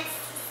 man.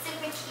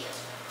 Super cute.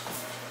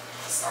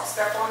 Just don't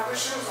step on it with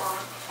shoes on.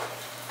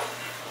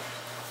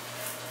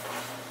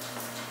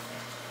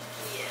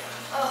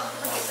 Yeah. Oh,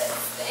 look at that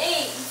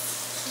thing.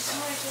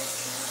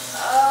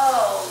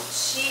 Oh,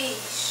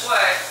 jeez.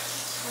 What?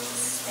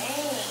 These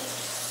things.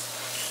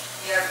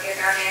 You have to get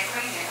down there and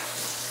clean it.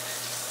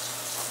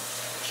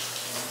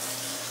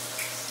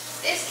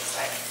 This is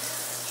like,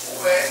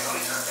 Well, it's gonna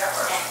be that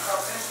part on the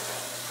cover.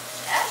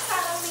 that's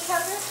not gonna be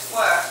covered.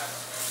 What?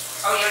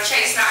 Oh, your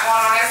chase not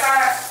going on that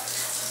side?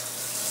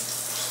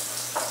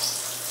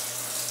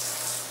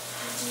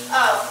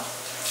 Oh.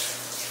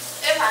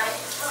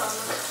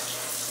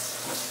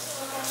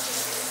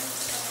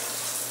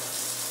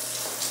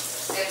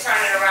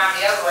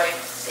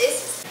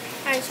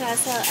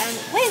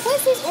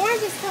 these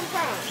oranges come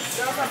from?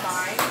 Those are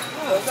mine.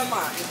 Those are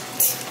mine.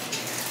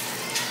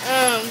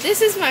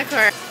 This is my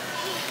car.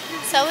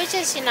 So we're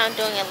just, you know,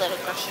 doing a little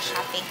grocery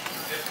shopping.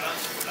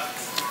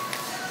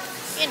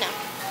 You know.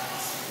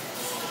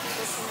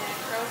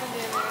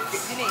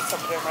 You need some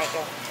of them right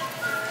there.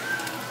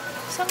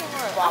 Some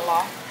more.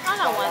 Voila. I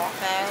don't want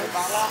those.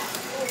 Voila.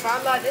 Oh,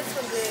 Bala, this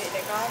one good.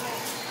 The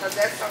garlic. Because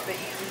that's something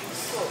easy to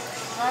cook.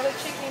 Garlic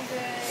chicken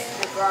good.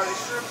 The garlic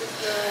shrimp is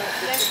good.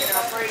 The chicken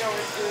Alfredo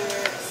is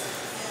good.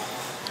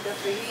 The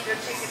fajita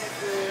chicken is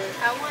good.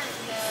 I want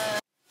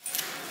the...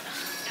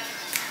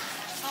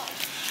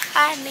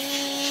 I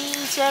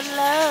need your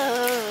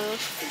love.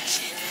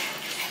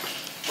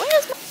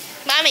 Where's my...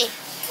 Mommy.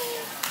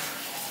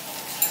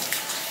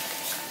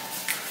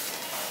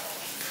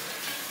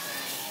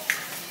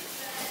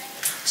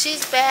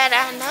 She's bad.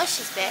 I know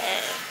she's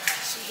bad.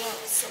 She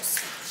walks so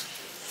sweet.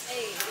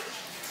 Hey.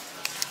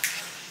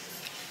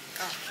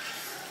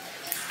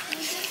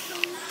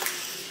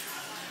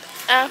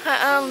 I'm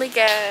her only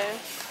girl.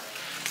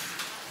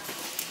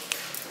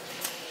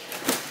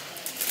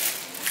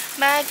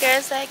 My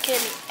girl's I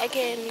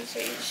can't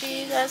see.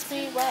 She loves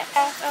me right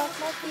out of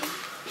my feet.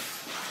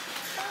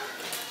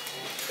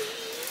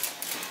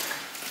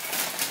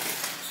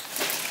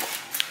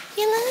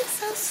 You look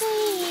so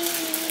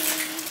sweet.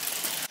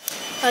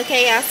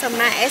 Okay, y'all, so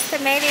my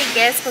estimated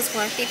guess was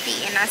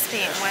 $150 and I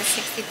spent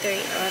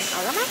 $163 on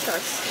all of my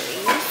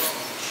groceries.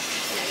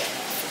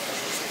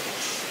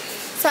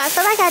 So I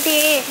feel like I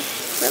did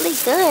really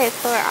good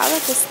for all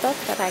of the stuff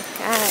that I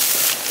got.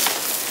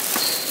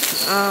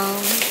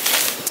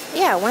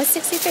 Yeah,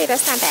 $163,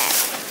 that's not bad.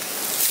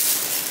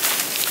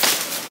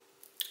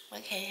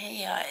 Okay,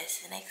 hey y'all, it's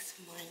the next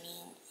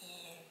morning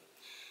and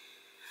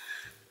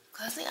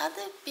closing out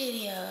the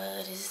video.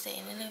 This is the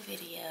end of the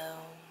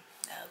video.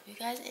 I hope you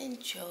guys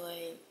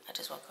enjoyed. I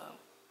just woke up.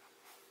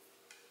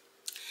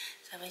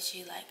 So make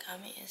sure you like,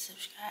 comment, and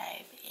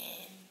subscribe.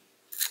 And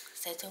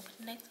stay tuned for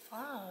the next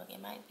vlog. It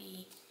might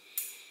be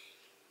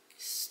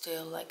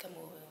still like a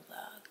moving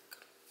vlog.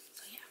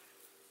 So yeah,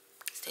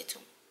 stay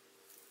tuned.